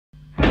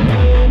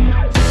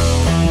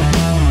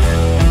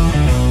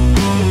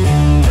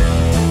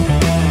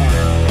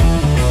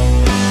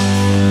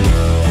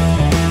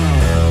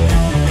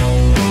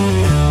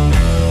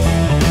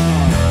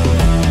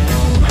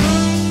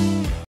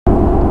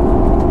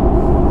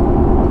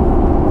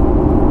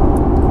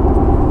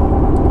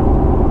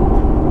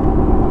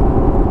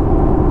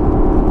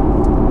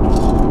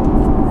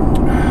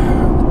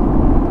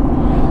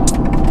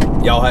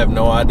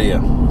idea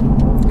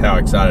how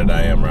excited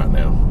I am right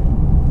now.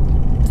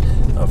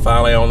 I'm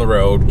finally on the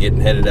road,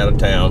 headed out of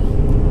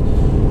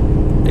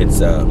town. It's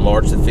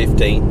March the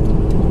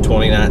 15th,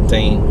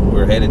 2019.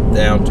 We're headed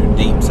down to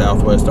deep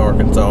southwest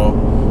Arkansas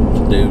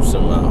to do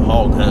some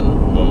hog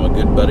hunting with my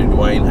good buddy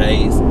Dwayne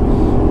Hayes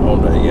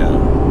on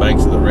the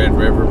banks of the Red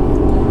River.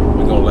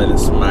 We're gonna let it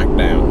smack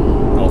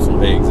down on some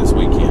pigs this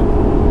weekend.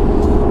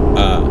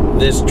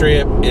 This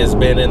trip has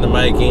been in the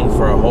making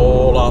for a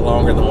whole lot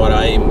longer than what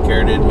I even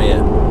care to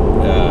admit.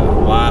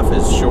 Life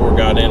has sure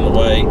got in the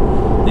way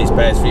these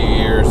past few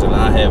years, and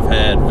I have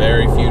had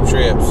very few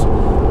trips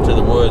to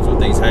the woods with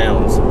these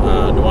hounds.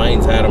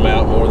 Dwayne's had them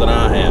out more than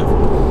I have,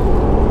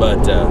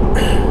 but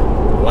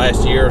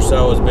last year or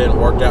so has been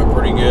worked out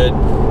pretty good.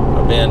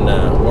 I've been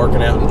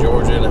working out in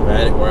Georgia, and I've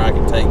had it where I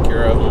can take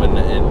care of them,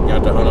 and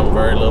got to hunt them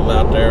very little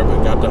out there,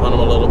 but got to hunt them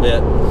a little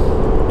bit.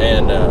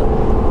 And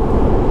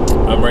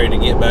I'm ready to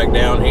get back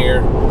down here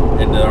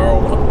into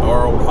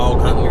our old hog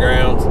hunting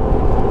grounds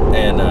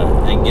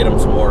and get them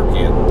some work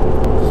in.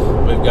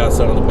 We've got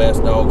some of the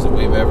best dogs that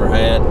we've ever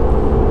had.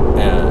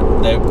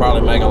 They'll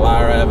probably make a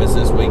liar out of us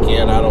this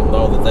weekend. I don't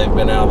know that they've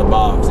been out of the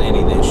box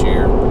any this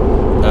year,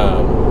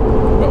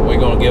 but we're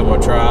going to give them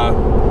a try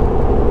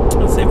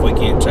and see if we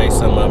can't chase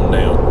some of them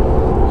down.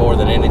 More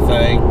than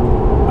anything,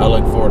 I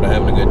look forward to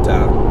having a good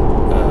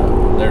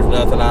time. There's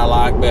nothing I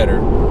like better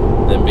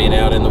than being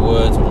out in the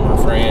woods with my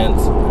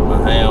friends,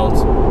 my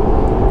hounds,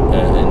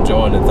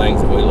 enjoying the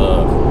things that we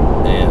love,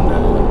 and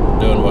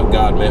doing what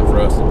God meant for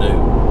us to do,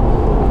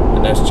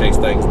 and that's chase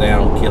things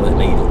down, kill it,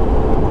 and eat it.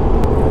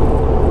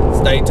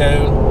 Stay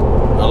tuned.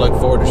 I look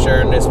forward to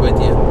sharing this with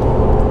you,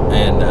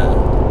 and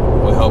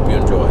we hope you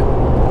enjoy it.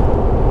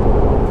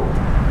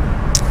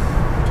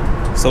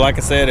 So like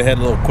I said, I had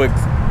a little quick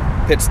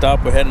pit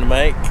stop we're heading to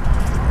make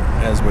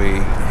as we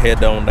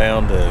head on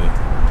down to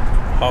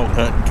hog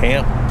hunting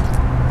camp.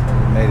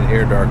 We made it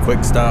here to our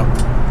quick stop.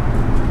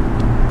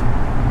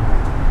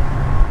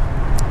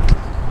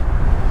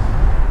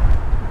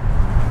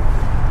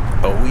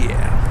 Oh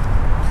yeah.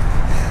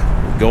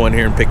 We'll go in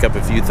here and pick up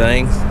a few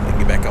things and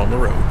get back on the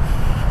road.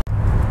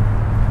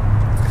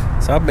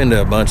 So I've been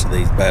to a bunch of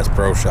these Bass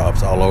Pro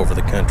Shops all over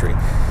the country.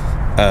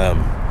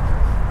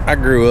 I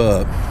grew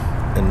up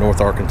in North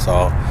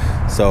Arkansas,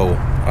 so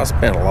I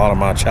spent a lot of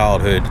my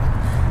childhood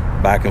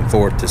back and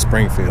forth to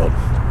Springfield,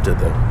 to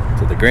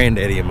the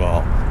Granddaddy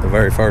Mall, the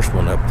very first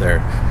one up there,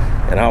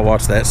 and I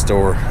watched that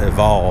store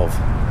evolve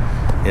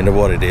into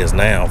what it is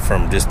now,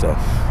 from just a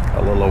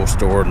little old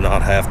store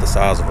not half the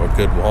size of a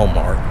good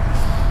Walmart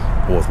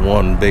with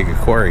one big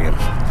aquarium.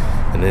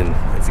 And then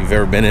if you've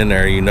ever been in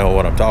there, you know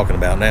what I'm talking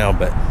about now.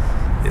 But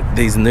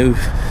these new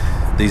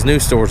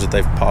stores that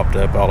they've popped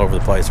up all over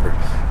the place are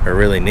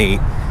really neat,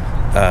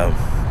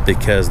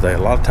 because a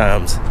lot of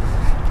times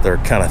they're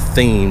kind of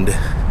themed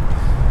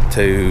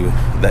to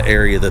the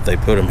area that they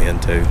put them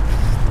into.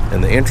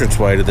 And the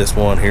entranceway to this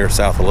one here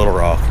south of Little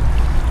Rock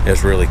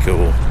is really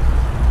cool.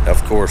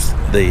 Of course,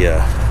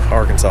 the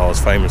Arkansas is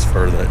famous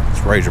for the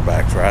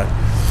Razorbacks, right?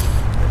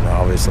 And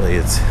obviously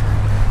it's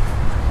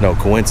no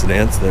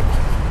coincidence that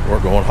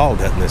we're going hog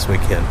hunting this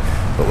weekend.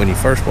 But when you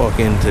first walk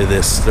into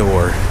this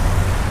store,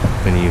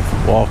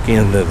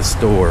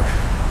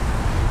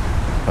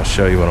 I'll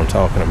show you what I'm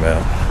talking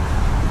about.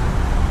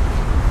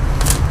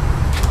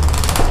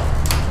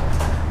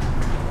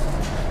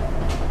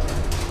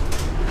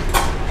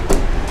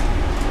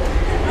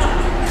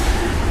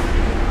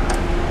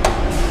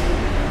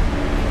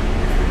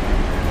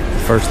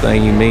 First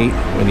thing you meet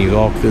when you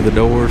walk through the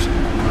doors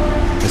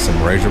is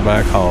some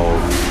Razorback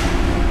hogs.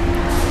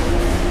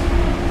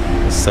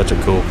 It's such a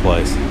cool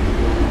place.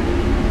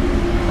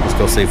 Let's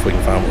go see if we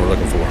can find what we're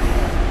looking for.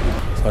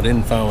 So I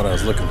didn't find what I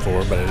was looking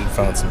for, but I did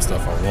find some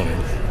stuff I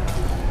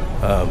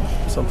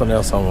wanted. Something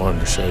else I wanted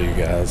to show you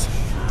guys,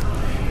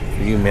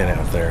 for you men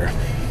out there.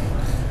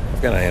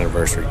 I've got an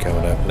anniversary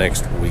coming up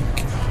next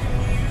week,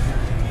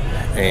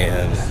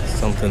 and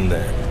something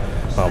that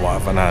my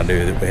wife and I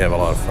do that we have a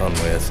lot of fun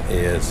with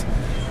is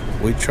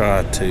we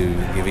try to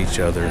give each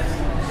other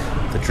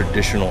the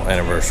traditional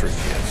anniversary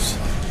gifts.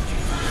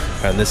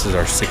 And this is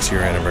our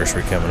 6-year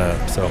anniversary coming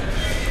up. So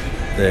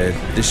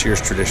this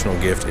year's traditional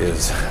gift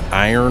is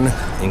iron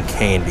and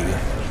candy.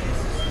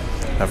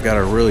 I've got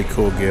a really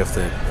cool gift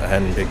that I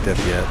hadn't picked up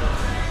yet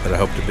that I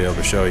hope to be able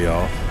to show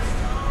y'all.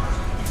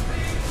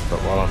 But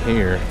while I'm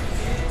here,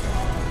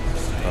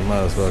 I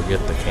might as well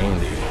get the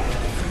candy,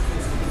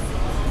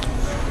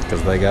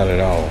 because they got it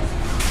all.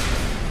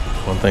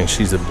 One thing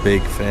she's a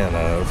big fan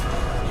of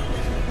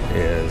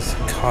is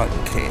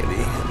cotton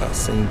candy. And I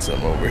seen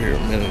some over here a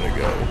minute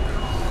ago.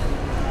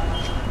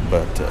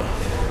 But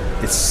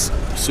it's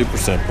super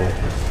simple.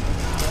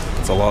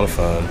 It's a lot of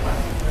fun.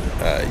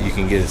 You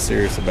can get as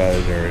serious about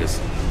it or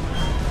as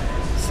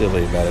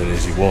silly about it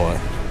as you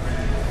want.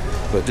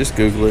 But just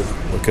Google it,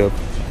 look up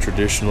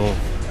traditional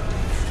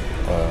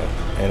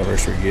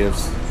anniversary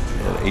gifts,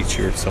 and each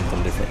year it's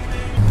something different.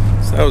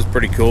 So that was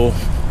pretty cool.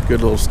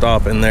 Good little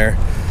stop in there.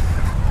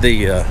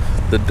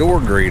 The door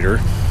greeter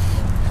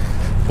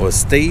was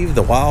Steve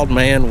the Wild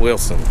Man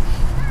Wilson.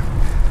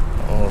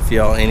 I don't know if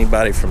y'all,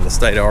 anybody from the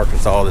state of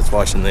Arkansas that's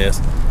watching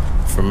this,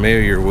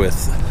 familiar with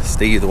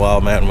Steve the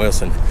Wild Man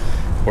Wilson.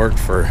 Worked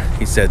for,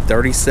 he said,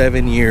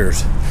 37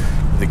 years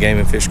with the Game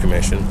and Fish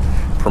Commission,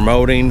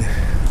 promoting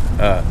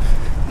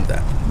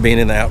being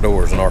in the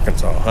outdoors in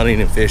Arkansas, hunting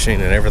and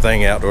fishing and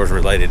everything outdoors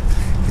related.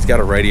 He's got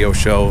a radio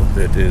show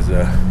that is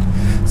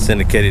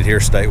syndicated here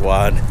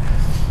statewide,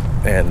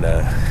 and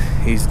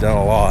he's done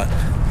a lot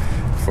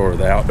for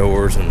the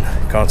outdoors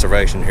and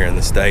conservation here in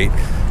the state.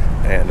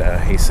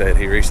 And he said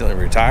he recently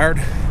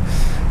retired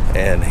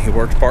and he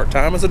works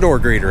part-time as a door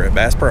greeter at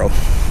Bass Pro.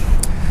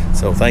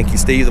 So thank you,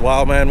 Steve the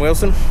Wild Man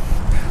Wilson.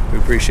 We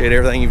appreciate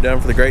everything you've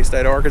done for the great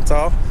state of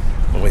Arkansas,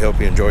 and we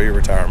hope you enjoy your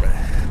retirement.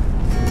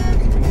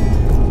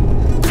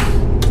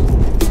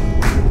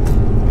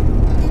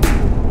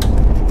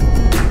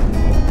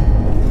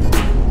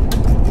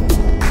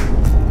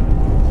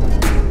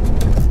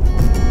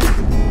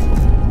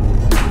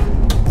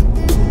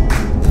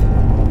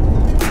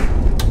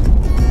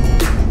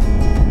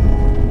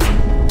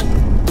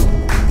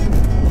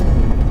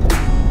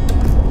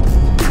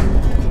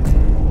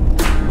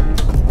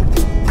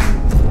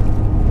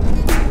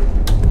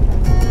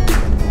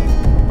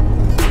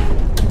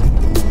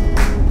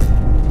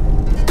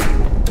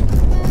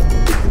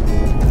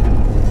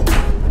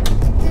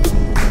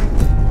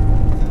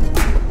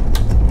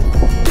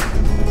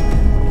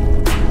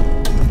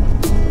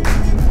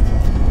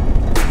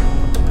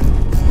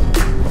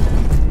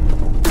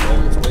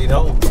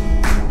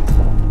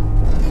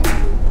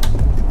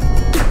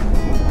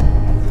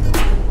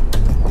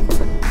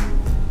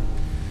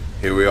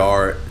 Here we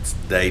are, it's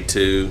day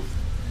 2,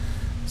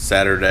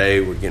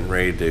 Saturday. We're getting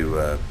ready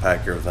to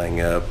pack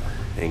everything up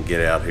and get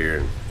out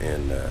here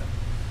and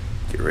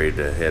get ready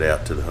to head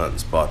out to the hunting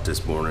spot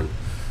this morning.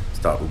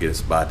 Stop and get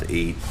us a bite to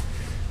eat.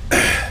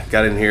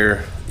 Got in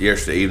here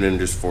yesterday evening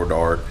just before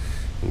dark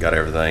and got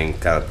everything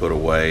kind of put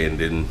away, and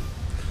didn't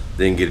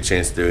get a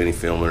chance to do any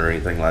filming or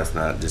anything last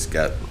night. Just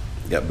got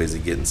busy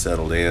getting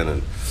settled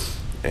in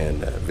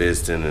and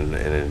visiting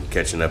and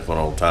catching up on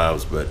old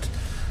times. But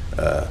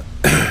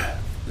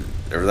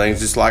everything's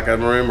just like I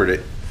remembered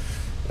it.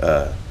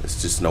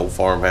 It's just an old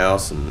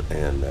farmhouse,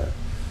 and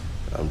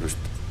I'm just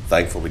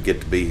thankful to get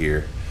to be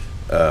here.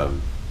 Like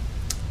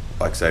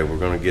I say, we're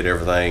going to get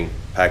everything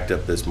packed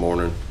up this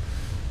morning.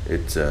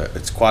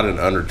 It's quite an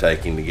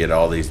undertaking to get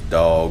all these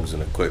dogs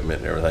and equipment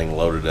and everything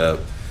loaded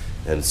up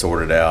and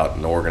sorted out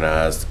and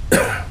organized.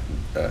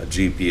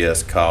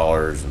 GPS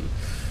collars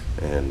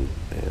and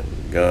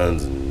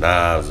guns and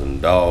knives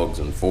and dogs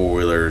and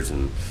four-wheelers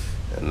and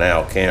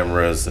now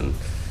cameras. And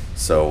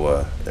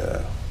so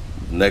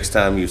next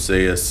time you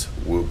see us,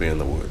 we'll be in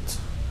the woods.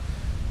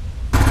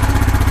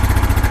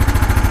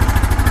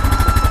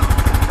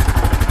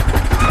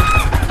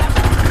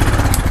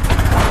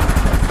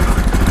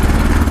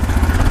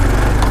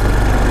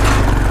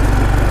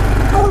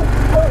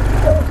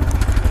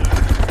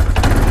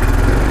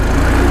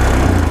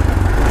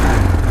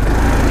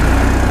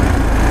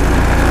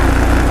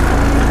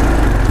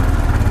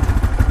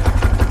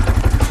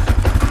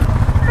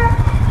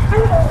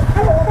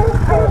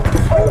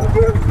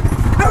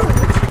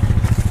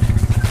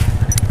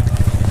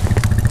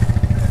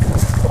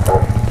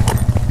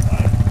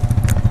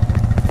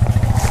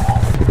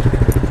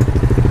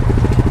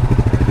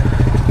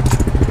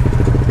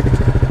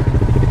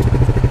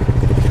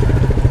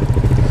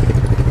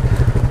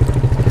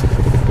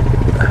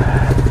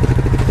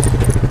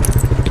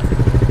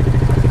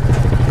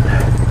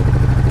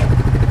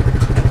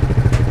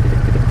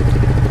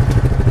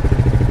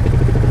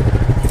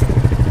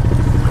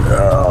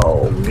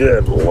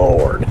 Good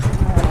Lord.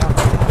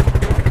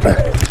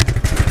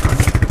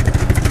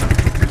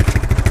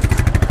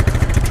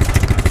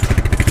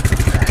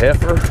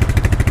 Heifer.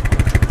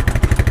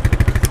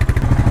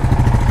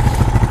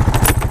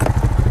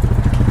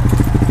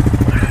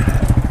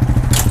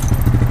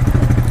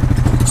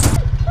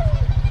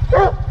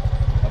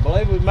 I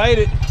believe we made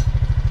it.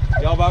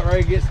 Y'all about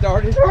ready to get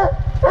started?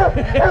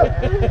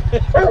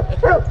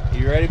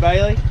 You ready,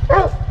 Bailey?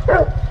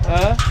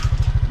 Huh?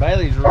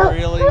 Bailey's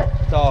really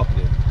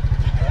talkative.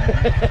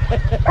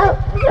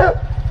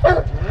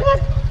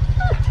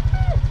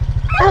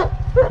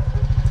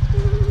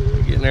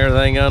 Getting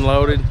everything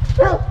unloaded,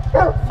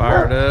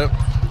 fired up,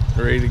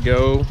 ready to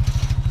go.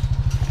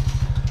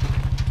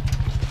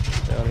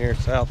 Down here in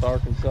South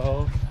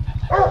Arkansas,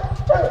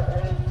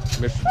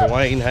 Mr.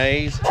 Dwayne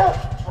Hayes.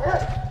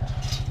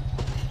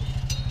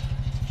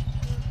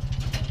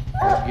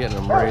 He's getting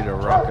them ready to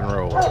rock and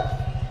roll.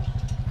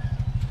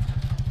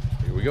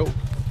 Here we go.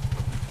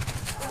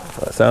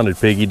 That sounded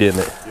piggy,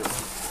 didn't it?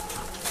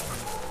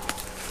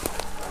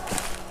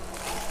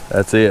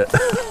 That's it.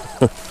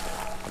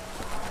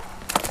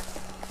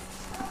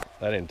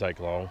 That didn't take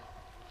long.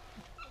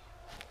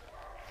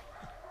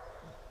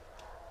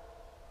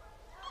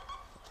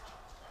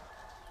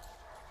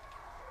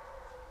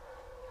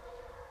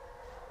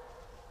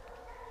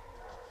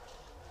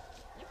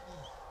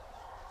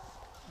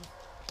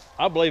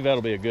 I believe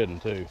that'll be a good one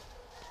too.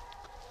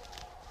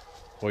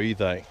 What do you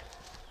think?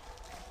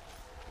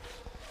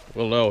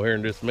 We'll know here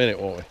in just a minute,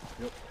 won't we?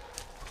 Yep.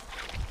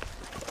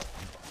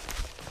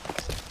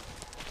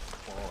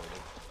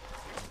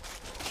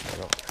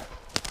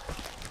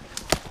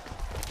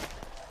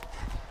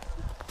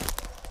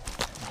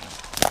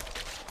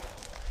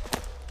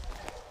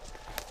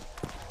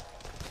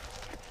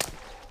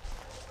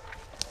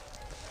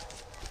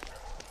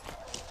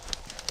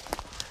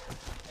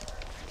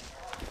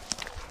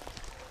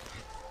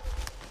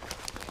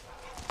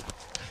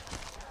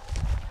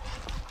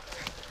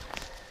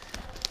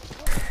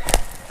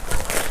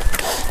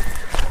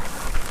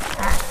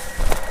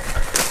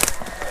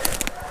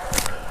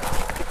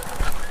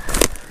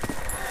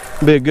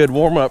 Be a good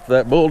warm up for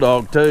that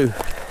bulldog too.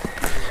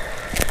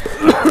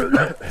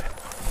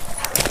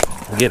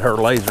 Get her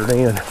lasered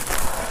in.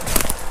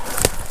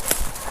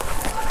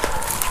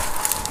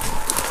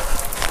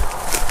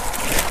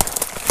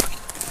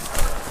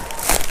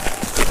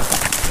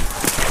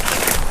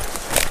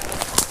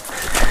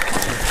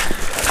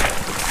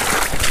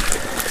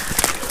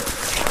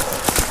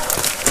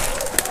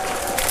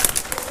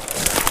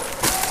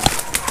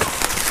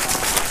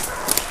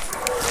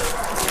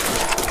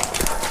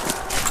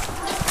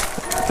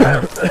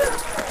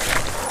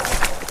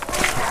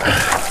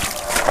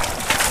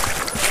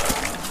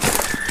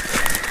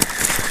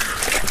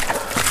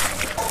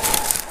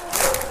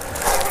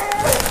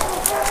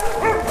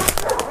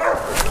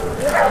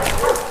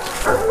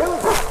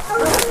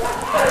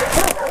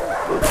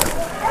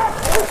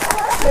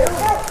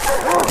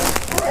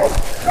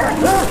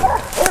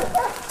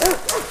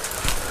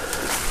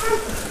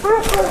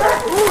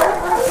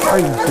 Are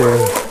you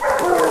serious?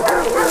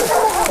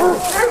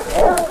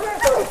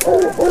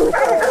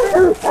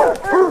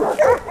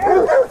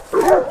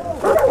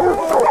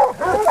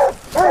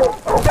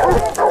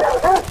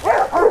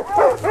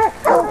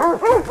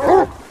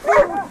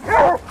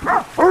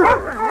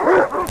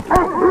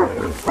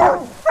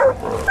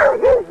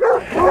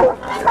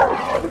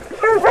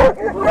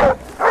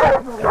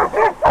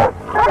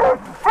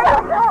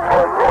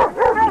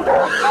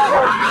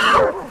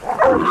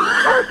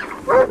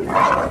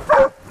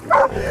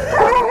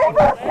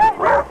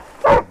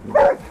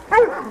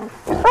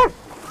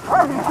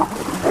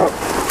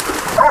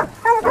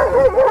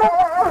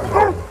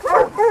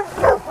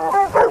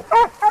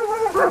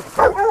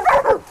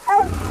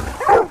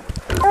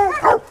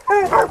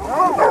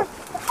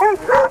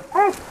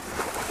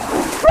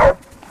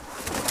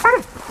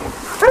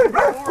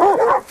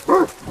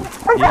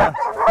 Yeah.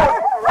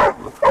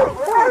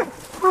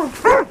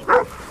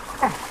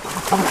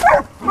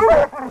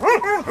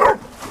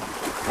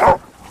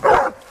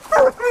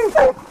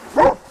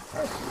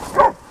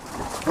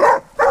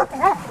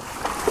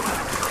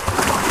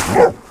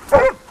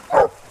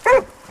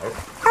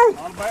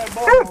 Not a bad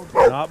ball.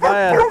 Not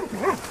bad.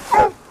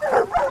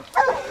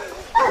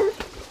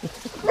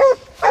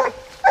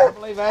 I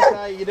believe that's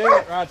how you do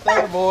it right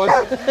there, boys.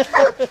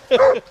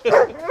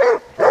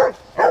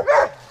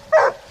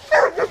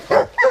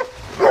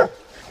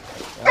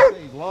 I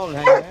see he's long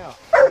hanging out.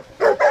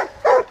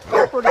 That's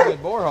a pretty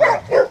good bore hole.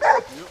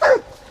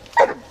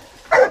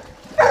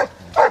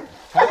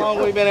 How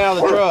long we been out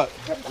of the truck?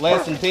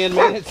 Less than 10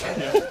 minutes?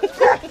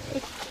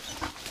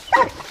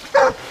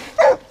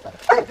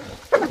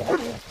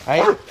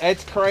 Hey,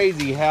 it's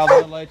crazy how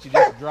they'll let you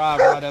just drive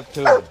right up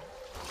to him.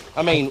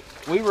 I mean,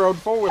 we rode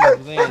forward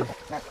within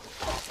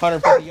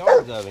 150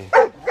 yards of him.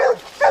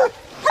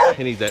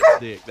 He needs that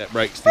stick, that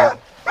brake stick.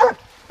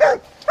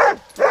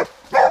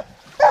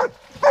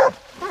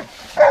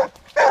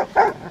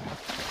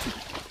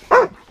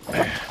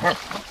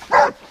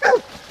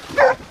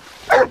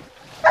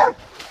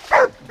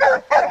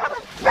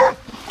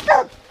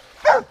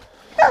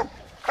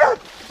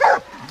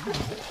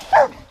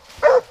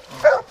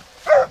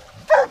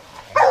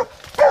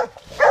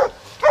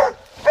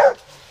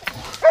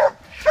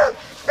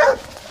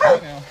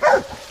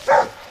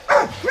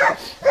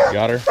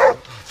 Got her?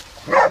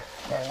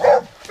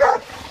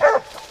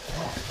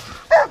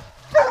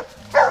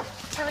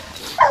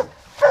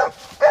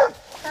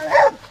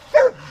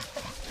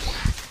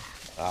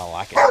 I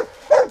like it.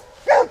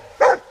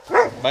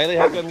 Bailey,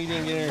 how come you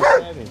didn't get in there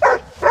and stab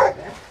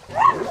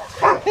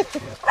him?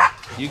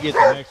 You get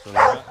the next one,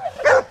 right?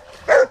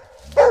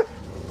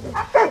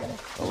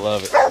 I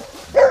love it.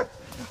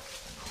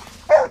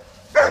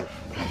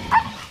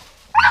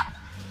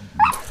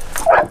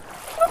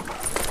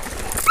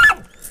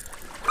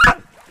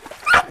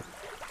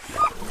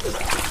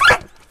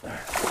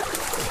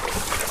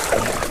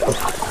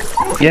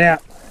 Get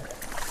out.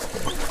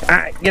 All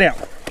right, get out.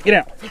 Get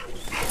out.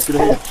 Get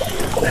ahead.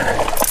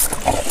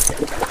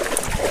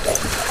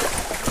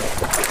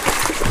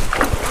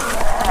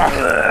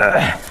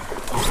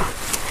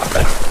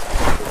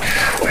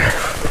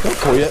 Don't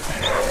quit.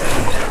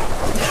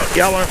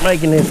 Y'all aren't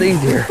making this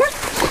easier.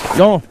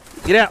 Go on.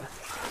 Get out.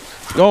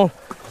 Go on.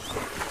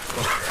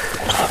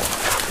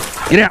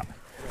 Get out.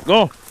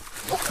 Go on.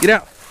 Get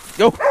out.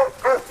 Go.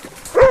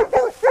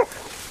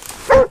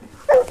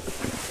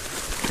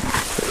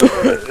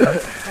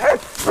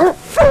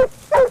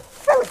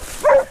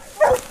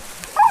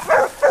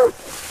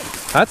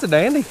 That's a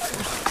dandy.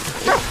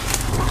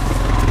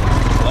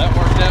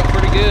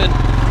 good.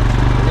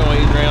 We're gonna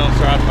ease around,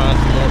 try to find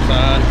some more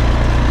sign.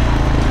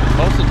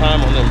 Most of the time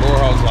on them boar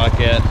hogs like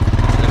that,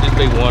 they'll just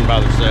be one by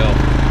themselves.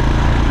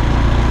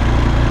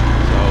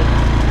 So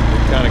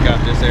we've kind of got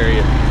this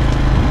area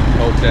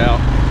poked out.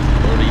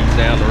 We're gonna ease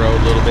down the road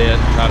a little bit,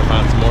 try to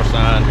find some more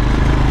sign.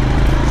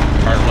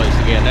 Turn loose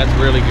again. That's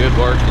really good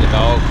work for the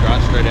dogs,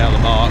 right straight out of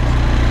the box.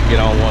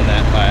 Get on one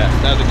that fast.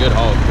 That's a good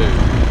hog too.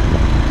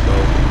 So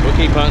we'll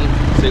keep hunting,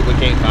 see what we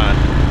can't find.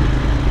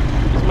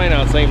 This may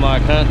not seem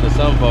like hunting to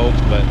some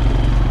folks, but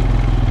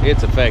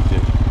it's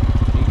effective.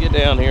 You get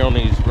down here on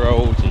these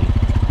roads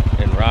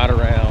and ride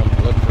around,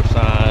 look for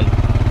sign,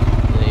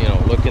 you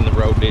know, look in the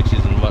road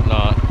ditches and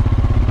whatnot.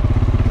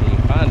 And you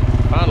find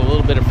a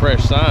little bit of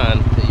fresh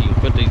sign that you can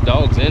put these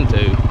dogs into.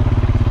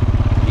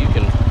 You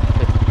can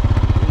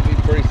be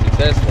pretty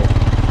successful.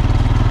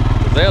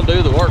 Because they'll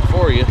do the work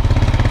for you.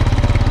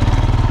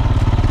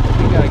 But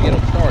you gotta get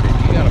them started.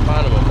 You gotta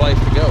find them a place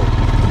to go.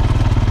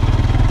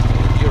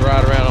 You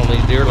ride around on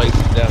these deer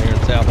leases down here in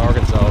South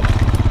Arkansas,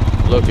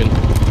 looking,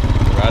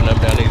 riding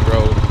up down these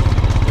roads,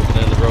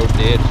 looking in the road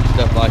ditch and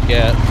stuff like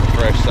that,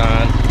 fresh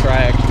sign,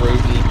 tracks,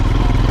 rooting,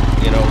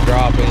 you know,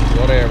 droppings,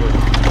 whatever.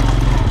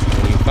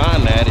 When you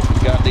find that, if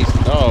you've got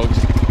decent dogs,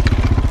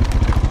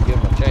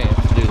 give them a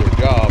chance to do their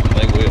job, and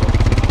they will.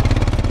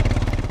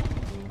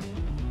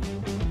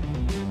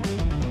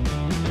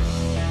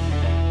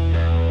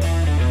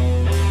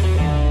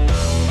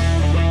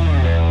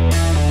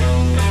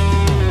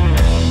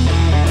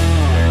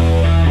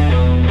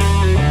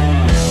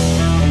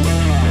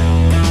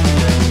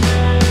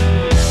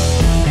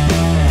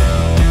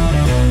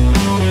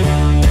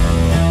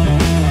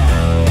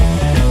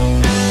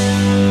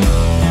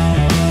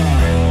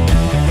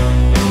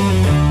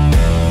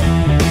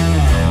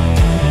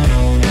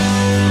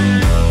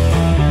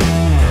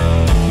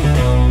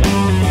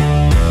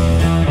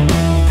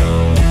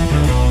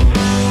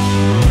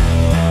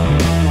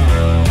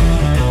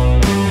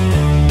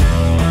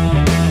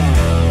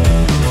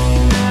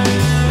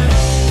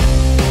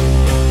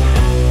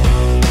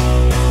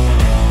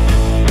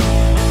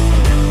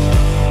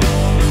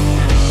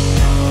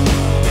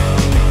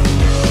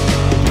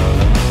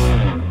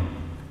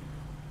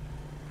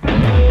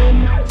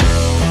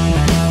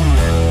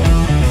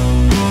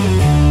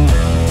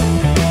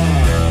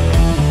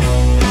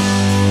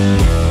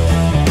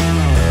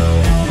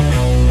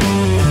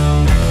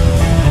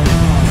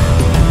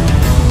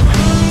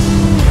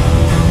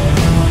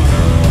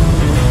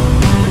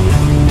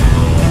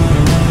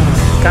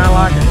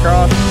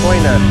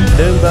 Between a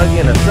dune buggy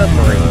and a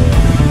submarine.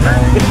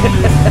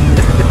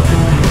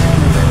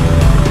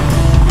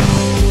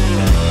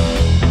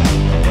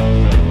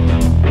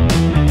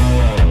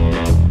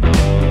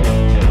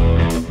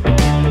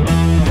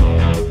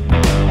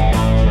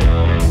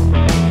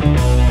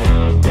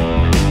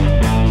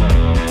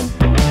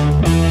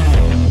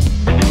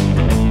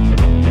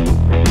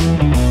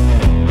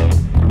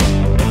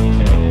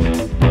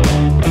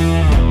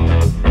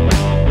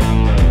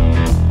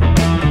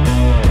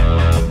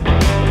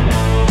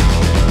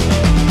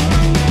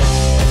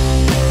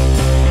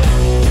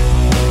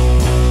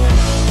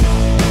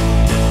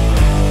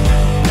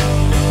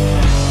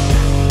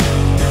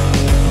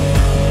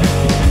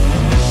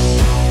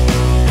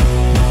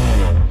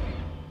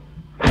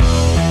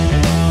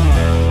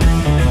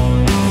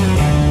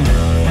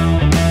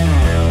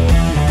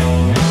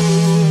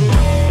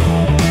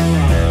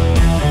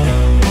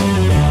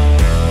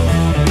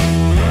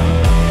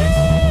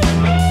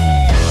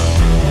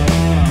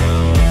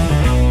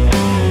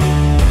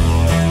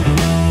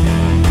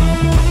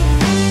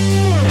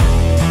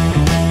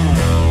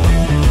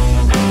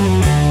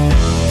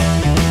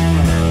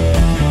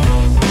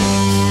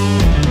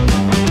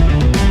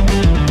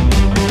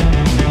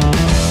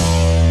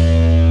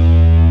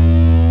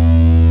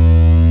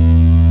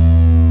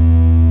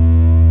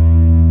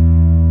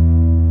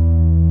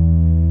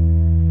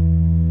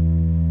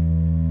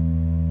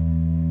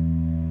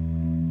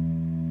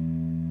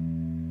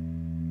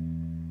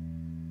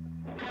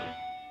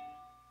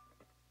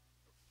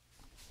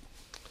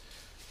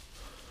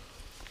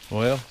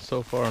 Well,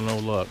 so far no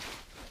luck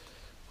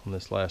on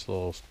this last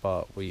little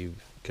spot.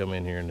 We've come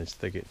in here in this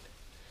thicket,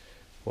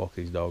 walk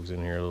these dogs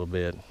in here a little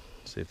bit,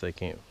 see if they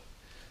can't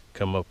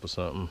come up with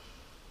something.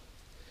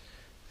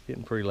 It's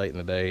getting pretty late in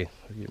the day,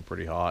 it's getting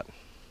pretty hot.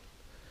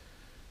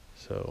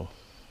 So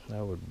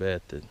I would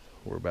bet that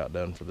we're about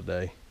done for the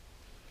day.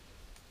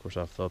 Of course,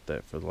 I've thought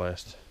that for the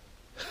last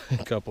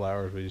couple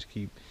hours. We just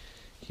keep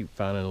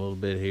finding a little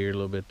bit here, a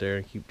little bit there,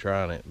 and keep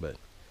trying it, but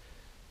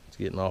it's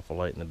getting awful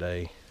late in the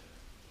day.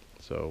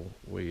 So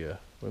we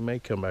may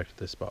come back to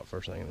this spot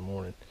first thing in the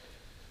morning.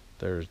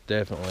 There's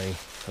definitely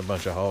a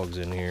bunch of hogs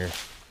in here.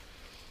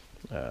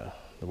 The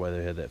way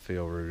they had that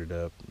field rooted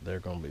up, they're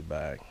going to be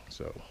back.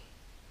 So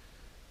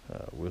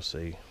we'll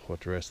see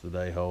what the rest of the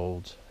day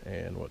holds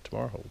and what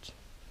tomorrow holds.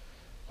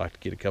 Like to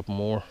get a couple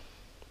more,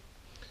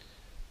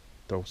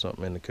 throw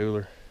something in the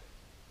cooler,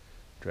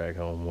 drag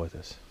home with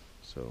us.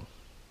 So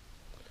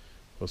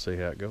we'll see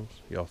how it goes.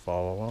 Y'all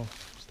follow along.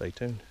 Stay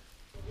tuned.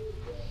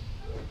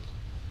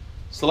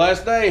 It's the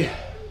last day.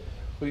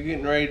 We're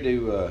getting ready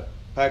to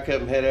pack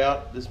up and head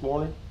out this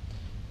morning.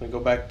 We're gonna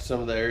go back to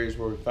some of the areas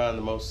where we found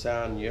the most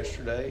sign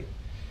yesterday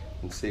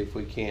and see if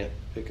we can't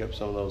pick up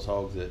some of those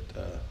hogs that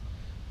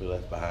we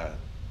left behind.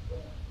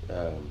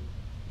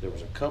 There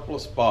was a couple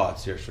of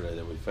spots yesterday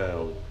that we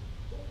found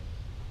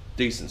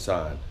decent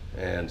sign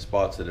and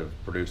spots that have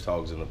produced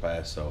hogs in the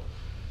past, so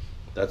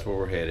that's where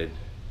we're headed.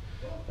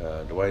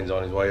 Dwayne's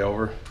on his way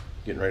over,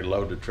 getting ready to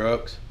load the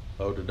trucks,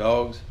 load the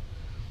dogs,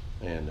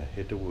 and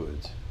hit the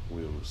woods.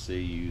 We will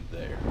see you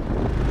there.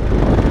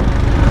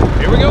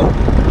 Here we go.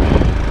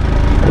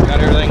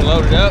 Got everything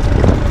loaded up,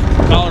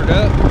 collared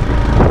up.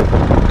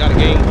 Got a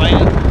game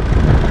plan.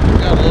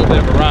 Got a little bit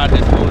of a ride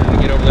this morning to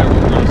get over there where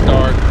we're going to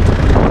start.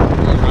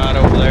 We're going to ride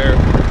over there.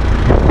 A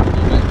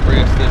little bit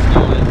brisk this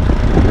morning,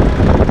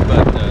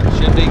 but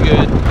should be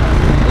good.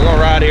 We're going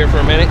to ride here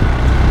for a minute,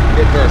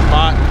 get to our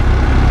spot,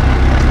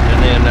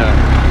 and then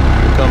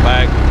we'll come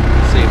back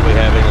and see if we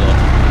have any luck.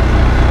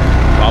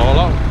 Follow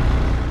along.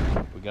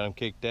 We got them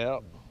kicked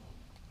out,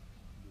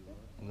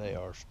 and they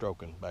are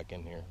stroking back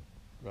in here.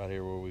 Right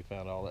here where we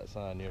found all that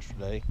sign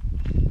yesterday.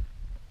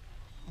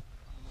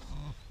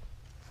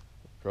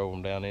 Drove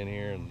them down in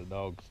here and the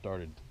dogs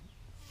started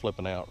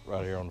flipping out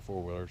right here on the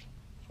four-wheelers.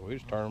 So we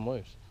just turned them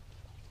loose.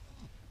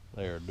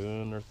 They are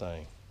doing their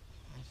thing.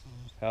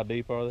 How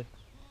deep are they?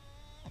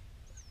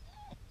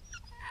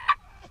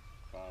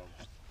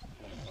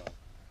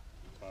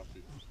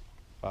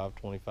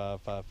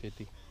 525,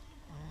 550.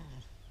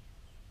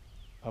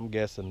 I'm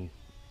guessing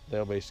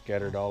they'll be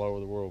scattered all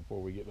over the world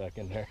before we get back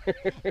in there.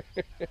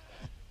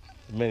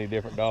 As many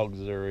different dogs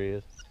as there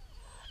is.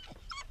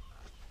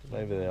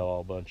 Maybe they'll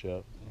all bunch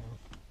up.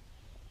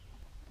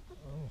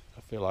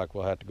 I feel like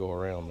we'll have to go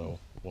around though,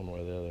 one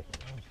way or the other.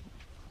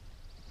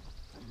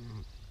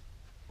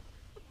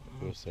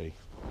 We'll see.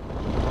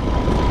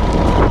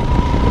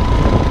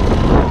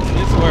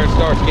 This is where it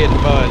starts getting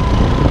fun.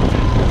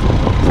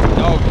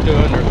 Dogs are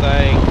doing their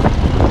thing.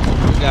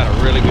 We've got a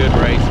really good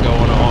race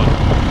going on.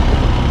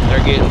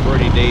 They're getting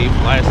pretty deep.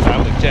 Last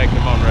time we checked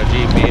them on our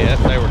GPS,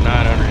 they were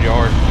 900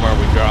 yards from where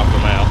we dropped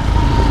them out.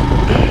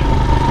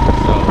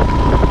 So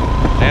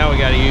now we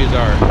got to use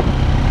our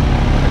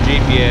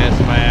GPS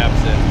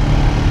maps and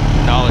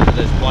knowledge of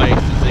this place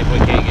to see if we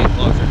can't get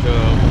closer to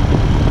them.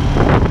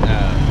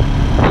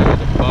 There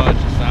was a bunch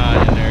of sign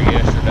in there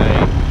yesterday,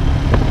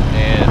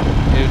 and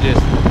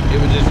it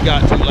was just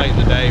got too late in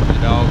the day for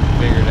the dogs to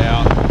figure it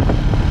out.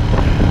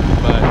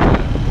 But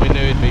we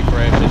knew it'd be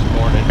fresh this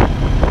morning.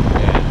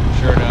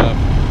 Sure enough,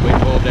 we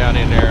pulled down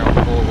in there on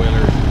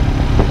four-wheelers.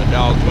 The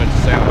dogs went to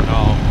sounding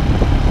off.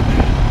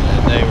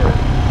 And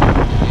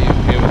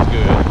it was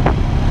good.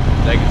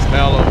 They could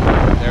smell them.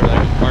 Everything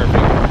was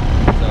perfect.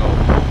 So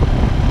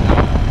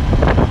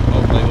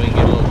hopefully we can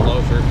get a little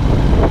closer.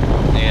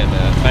 And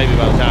maybe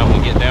by the time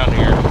we get down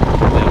here,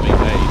 they'll be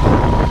made.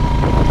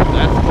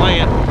 That's the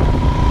plan.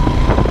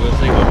 We'll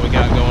see what we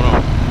got going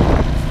on.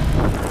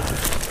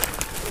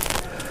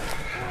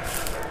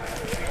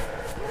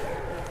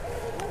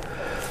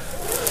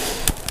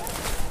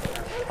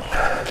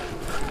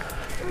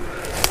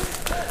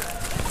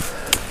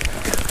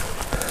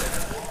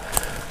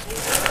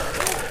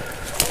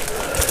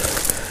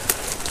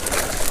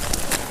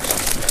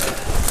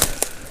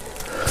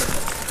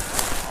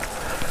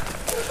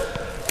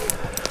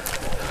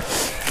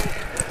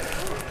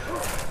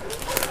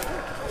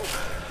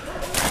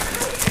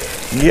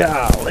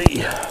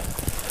 Golly.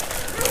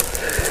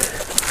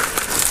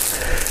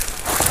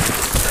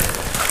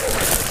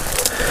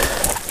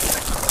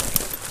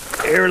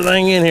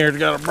 Everything in here's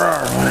got a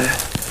briar on it.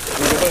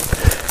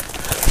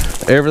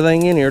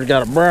 Everything in here's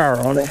got a briar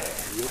on it.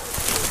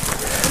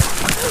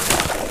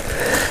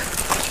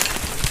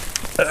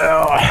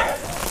 Oh.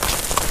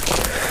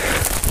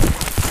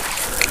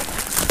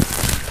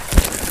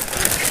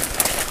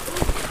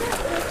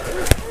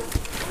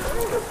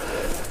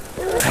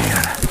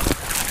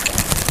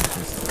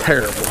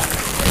 Terrible.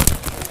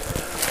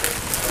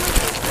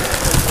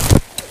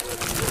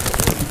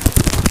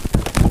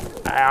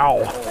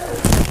 Ow.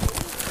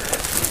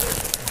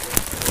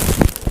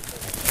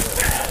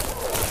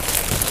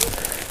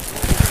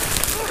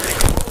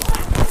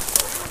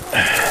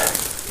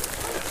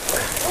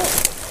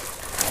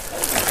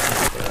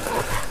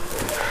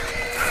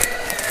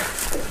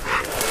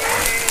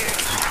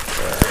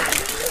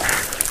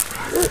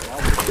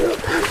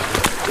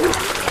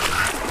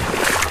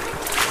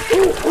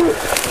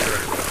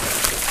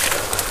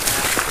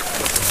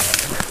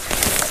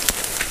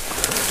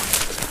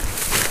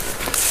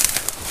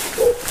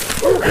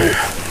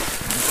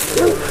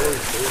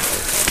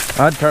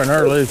 I'd turn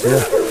her loose,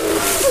 yeah.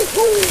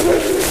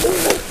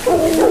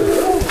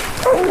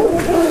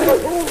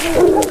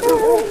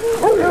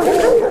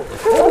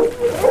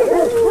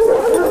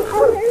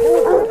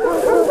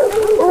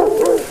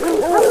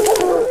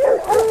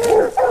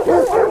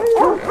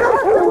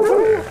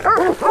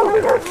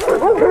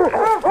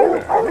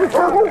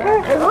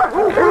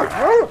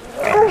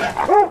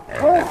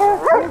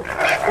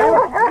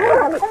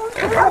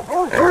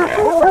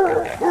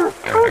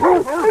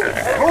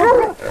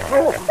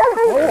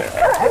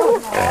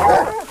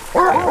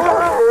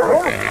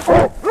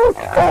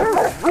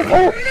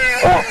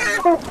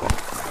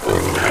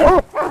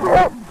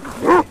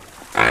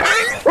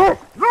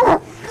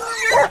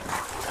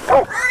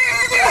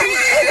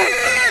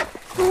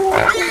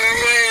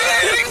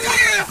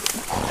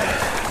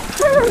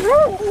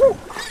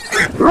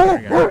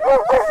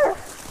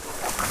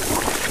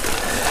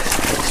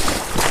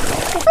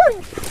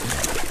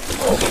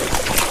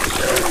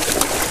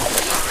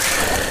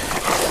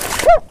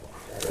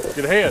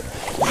 ahead.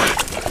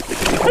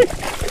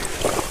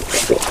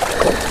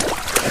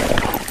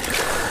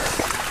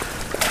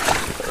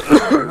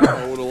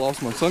 I would have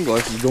lost my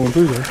sunglasses going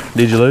through there.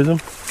 Did you lose them?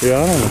 Yeah,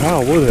 I don't know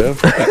how I would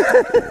have.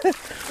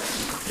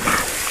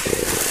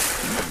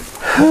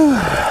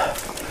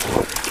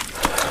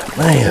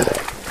 Man,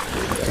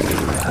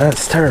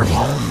 that's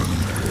terrible.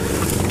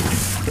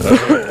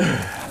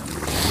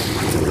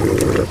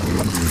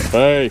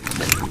 Hey.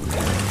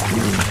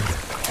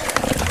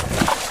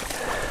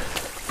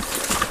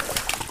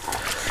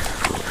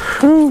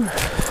 Whew.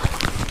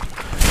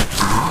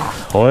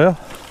 Well,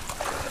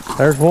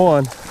 there's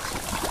one. So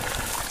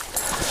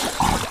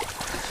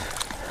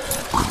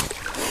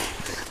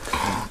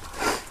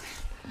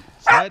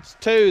that's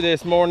two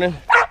this morning.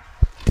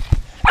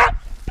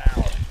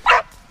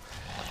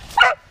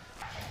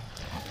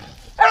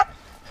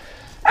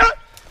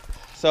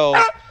 So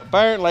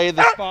apparently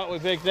the spot we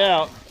picked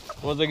out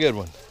was a good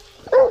one.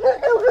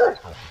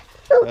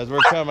 As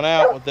we're coming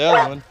out with the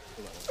other one,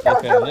 we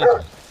found this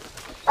one.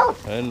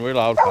 And we're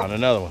allowed to find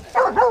another one.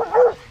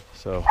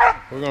 So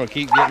we're gonna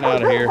keep getting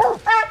out of here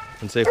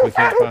and see if we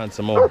can't find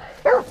some more.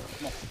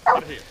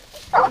 That's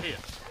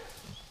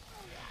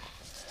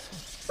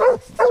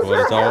what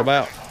it's all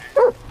about.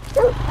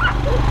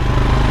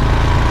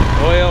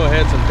 Well, we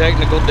had some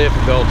technical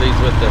difficulties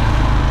with the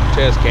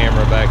chest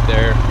camera back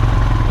there,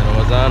 and I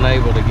was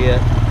unable to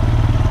get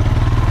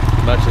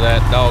much of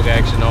that dog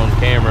action on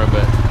camera,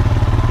 but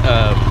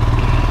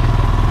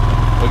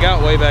we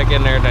got way back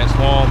in there in that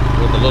swamp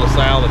with the little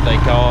sow that they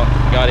caught,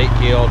 got it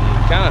killed, and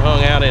kind of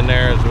hung out in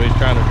there as we was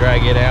trying to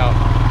drag it out,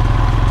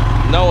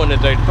 knowing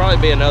that there'd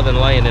probably be another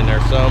laying in there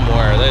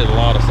somewhere. There's a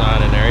lot of sign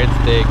in there. It's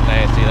thick,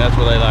 nasty. That's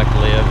where they like to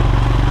live.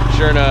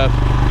 Sure enough,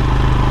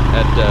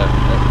 that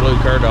blue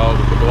cur dog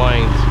with the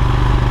Dwayne's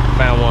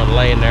found one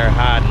laying there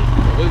hiding.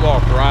 We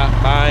walked right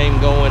by him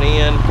going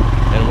in,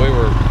 and we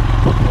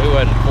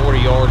wasn't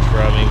 40 yards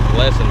from him,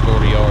 less than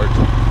 40 yards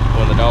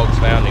when the dogs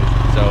found him.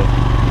 So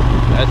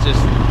that's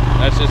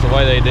just the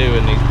way they do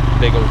in these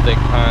big old thick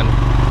pine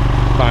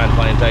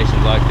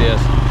plantations like this.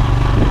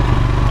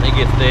 It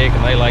gets thick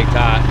and they lay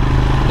tight.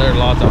 There's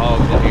lots of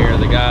hogs in here.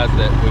 The guys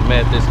that we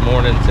met this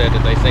morning said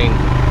that they seen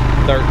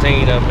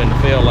 13 of them in the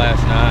field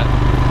last night.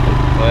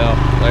 Well,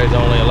 there's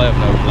only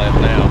 11 of them left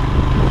now.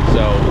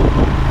 So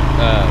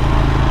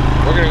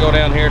we're gonna go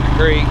down here at the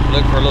creek,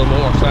 look for a little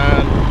more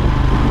sign,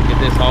 get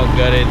this hog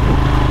gutted,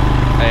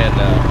 and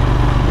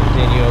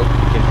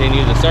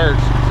continue the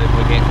search, see if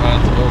we can't find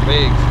some more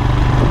pigs.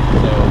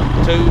 So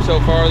 2 so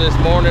far this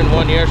morning,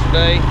 1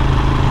 yesterday.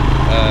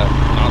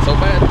 Not so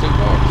bad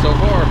so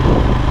far.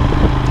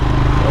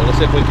 So let's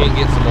see if we can't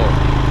get some more.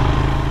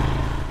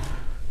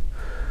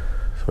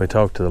 So we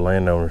talked to the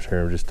landowners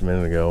here just a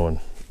minute ago, and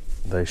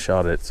they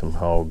shot at some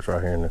hogs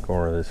right here in the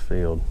corner of this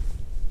field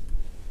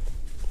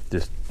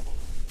just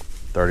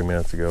 30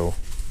 minutes ago.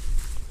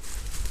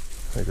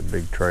 There's a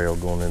big trail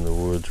going in the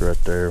woods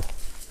right there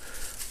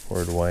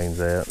where Dwayne's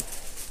at.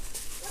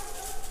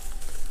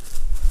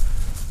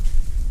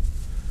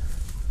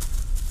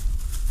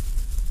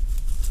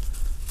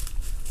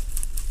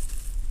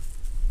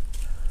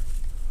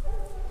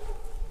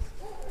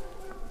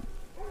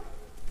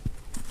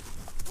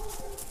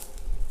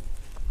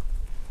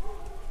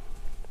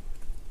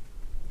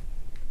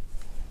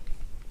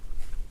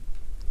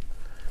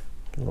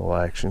 A little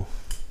action.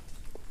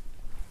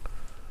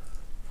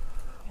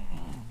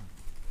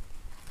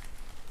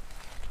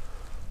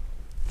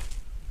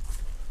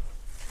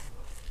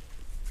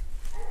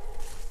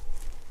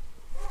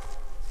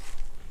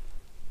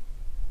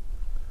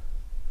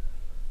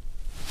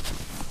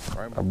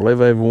 I believe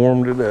they've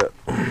warmed it up.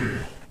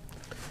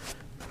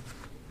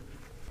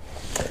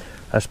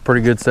 That's a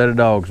pretty good set of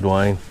dogs,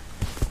 Dwayne.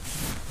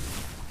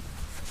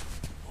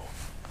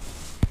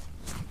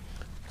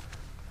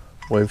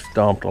 We've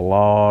stomped a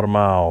lot of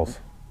miles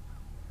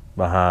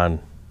behind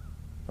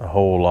a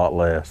whole lot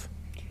less.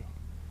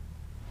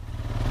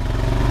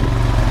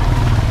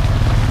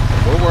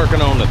 We're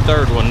working on the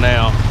third one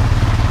now.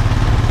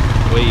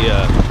 We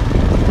like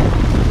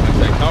I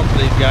say, talked to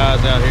these guys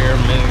out here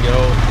a minute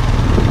ago,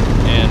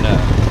 and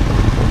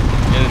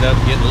ended up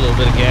getting a little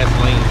bit of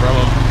gasoline from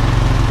them.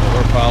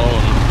 We're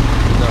following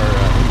our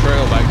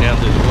trail back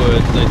down through the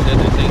woods. They said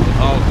they seen some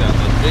hogs out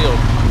in this field.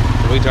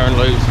 So we turned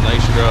loose and they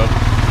struck,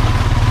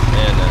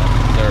 and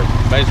they're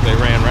basically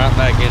ran right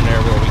back in there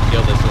where we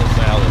killed this little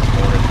sow this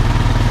morning.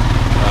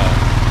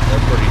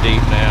 They're pretty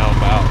deep now,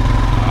 about,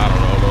 I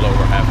don't know, a little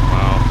over half a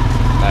mile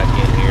back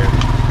in here.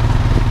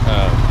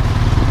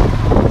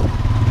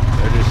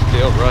 They're just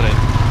still running,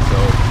 so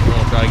we're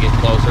gonna try to get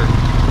closer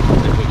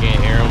if we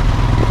can't hear them.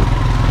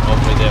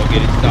 Hopefully they'll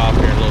get it stopped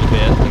here in a little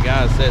bit. The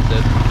guy said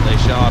that they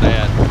shot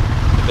at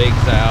the big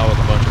sow with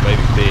a bunch of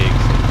baby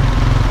pigs.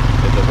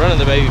 If they're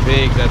running the baby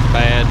pigs, that's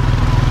bad.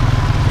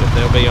 If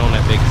they'll be on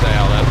that big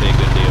sow, that'd be a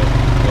good deal.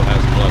 We'll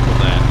have some luck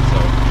with that.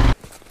 So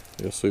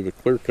You'll see the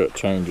clear cut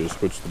changes,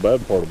 which the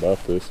bad part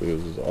about this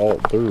is all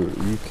through it,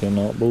 you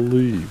cannot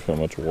believe how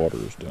much water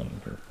is down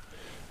in here.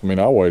 I mean,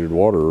 I waded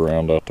water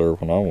around out there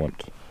when I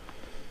went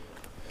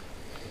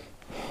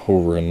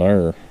over in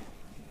there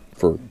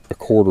for a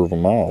quarter of a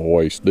mile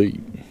waist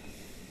deep.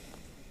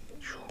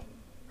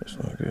 That's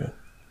not good.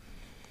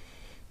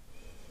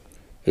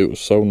 It was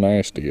so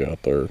nasty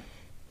out there.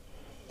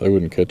 They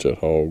wouldn't catch that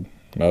hog,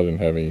 and I didn't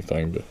have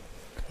anything to.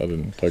 I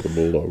didn't take a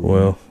bulldog.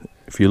 Well,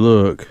 if you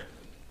look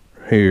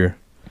here,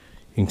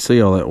 you can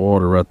see all that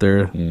water right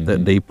there,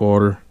 that deep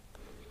water.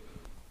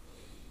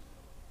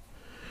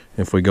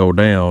 If we go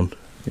down,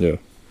 yeah,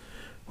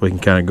 we can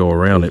kind of go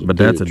around it, but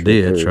that's a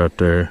ditch right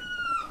there.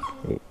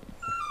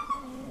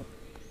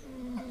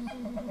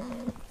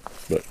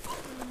 But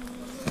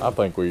I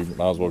think we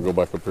might as well go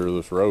back up here to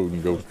this road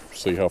and go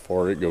see how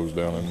far it goes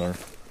down in there.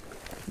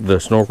 The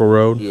snorkel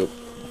road? Yep.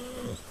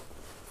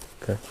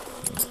 Okay.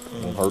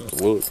 Won't hurt to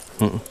look.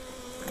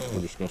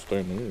 We're just gonna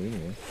stand here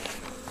anyway.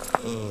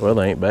 Well,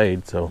 they ain't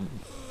bayed, so.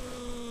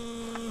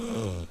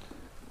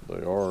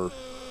 They are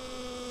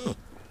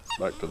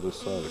back to this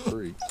side of the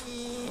creek.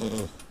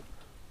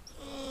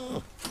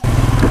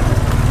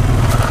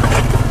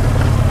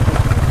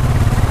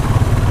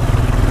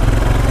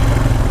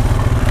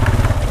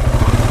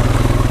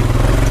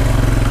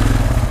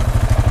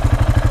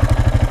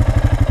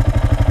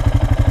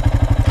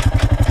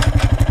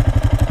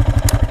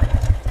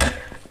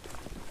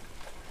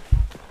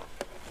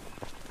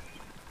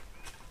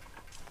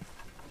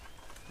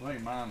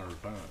 Mine are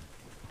done.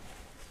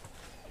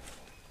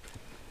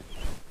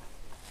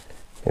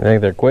 You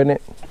think they're quitting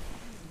it?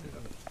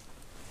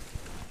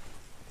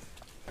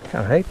 I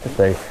kind of hate that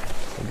they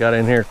got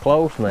in here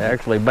close and they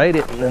actually bait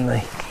it and then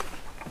they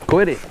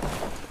quit it.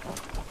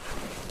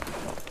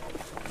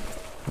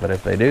 But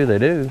if they do, they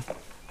do,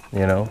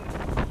 you know.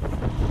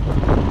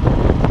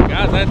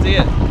 Guys, that's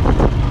it.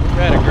 We've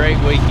had a great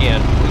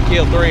weekend. We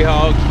killed 3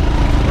 hogs,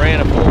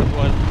 ran a 4th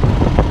one.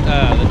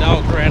 The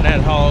dogs ran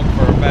that hog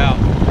for about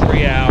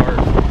 3 hours.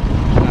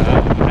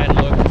 I had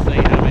to look to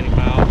see how many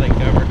miles they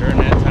covered during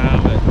that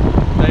time, but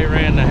they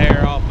ran the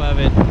hair off of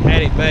it,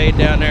 had it bayed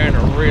down there in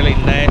a really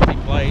nasty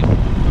place.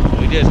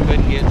 We just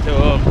couldn't get to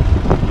them.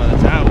 By the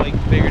time we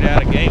figured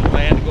out a game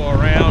plan to go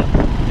around,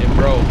 it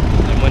broke.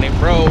 And when it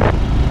broke,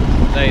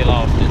 they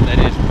lost it.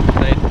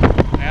 They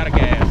out of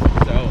gas.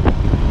 So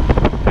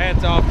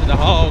hats off to the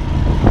hog,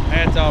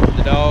 hats off to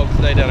the dogs.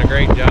 They done a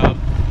great job.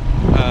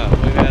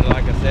 We've had,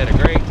 like I said, a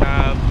great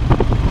time.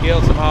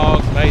 Killed some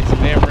hogs, made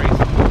some memories.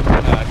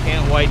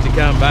 Can't wait to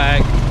come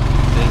back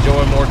and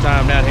enjoy more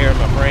time down here with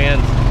my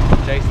friends,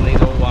 chasing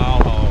these old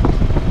wild hogs.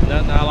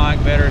 Nothing I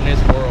like better in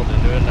this world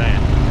than doing that.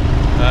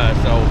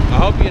 So I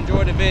hope you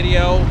enjoyed the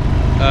video.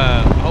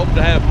 I hope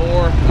to have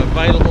more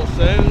available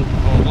soon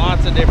on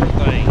lots of different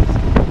things.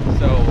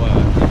 So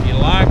if you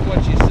like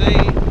what you see,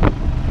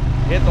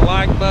 hit the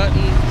like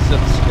button,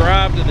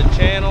 subscribe to the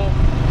channel,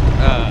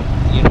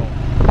 you know,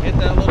 hit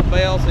that little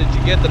bell so that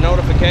you get the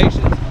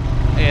notifications,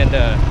 and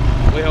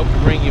we hope to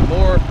bring you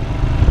more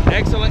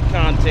excellent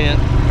content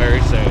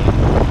very soon.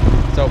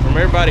 So from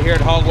everybody here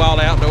at Hog Wild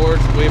Outdoors,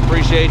 we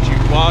appreciate you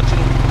watching,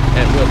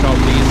 and we'll talk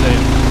to you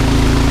soon.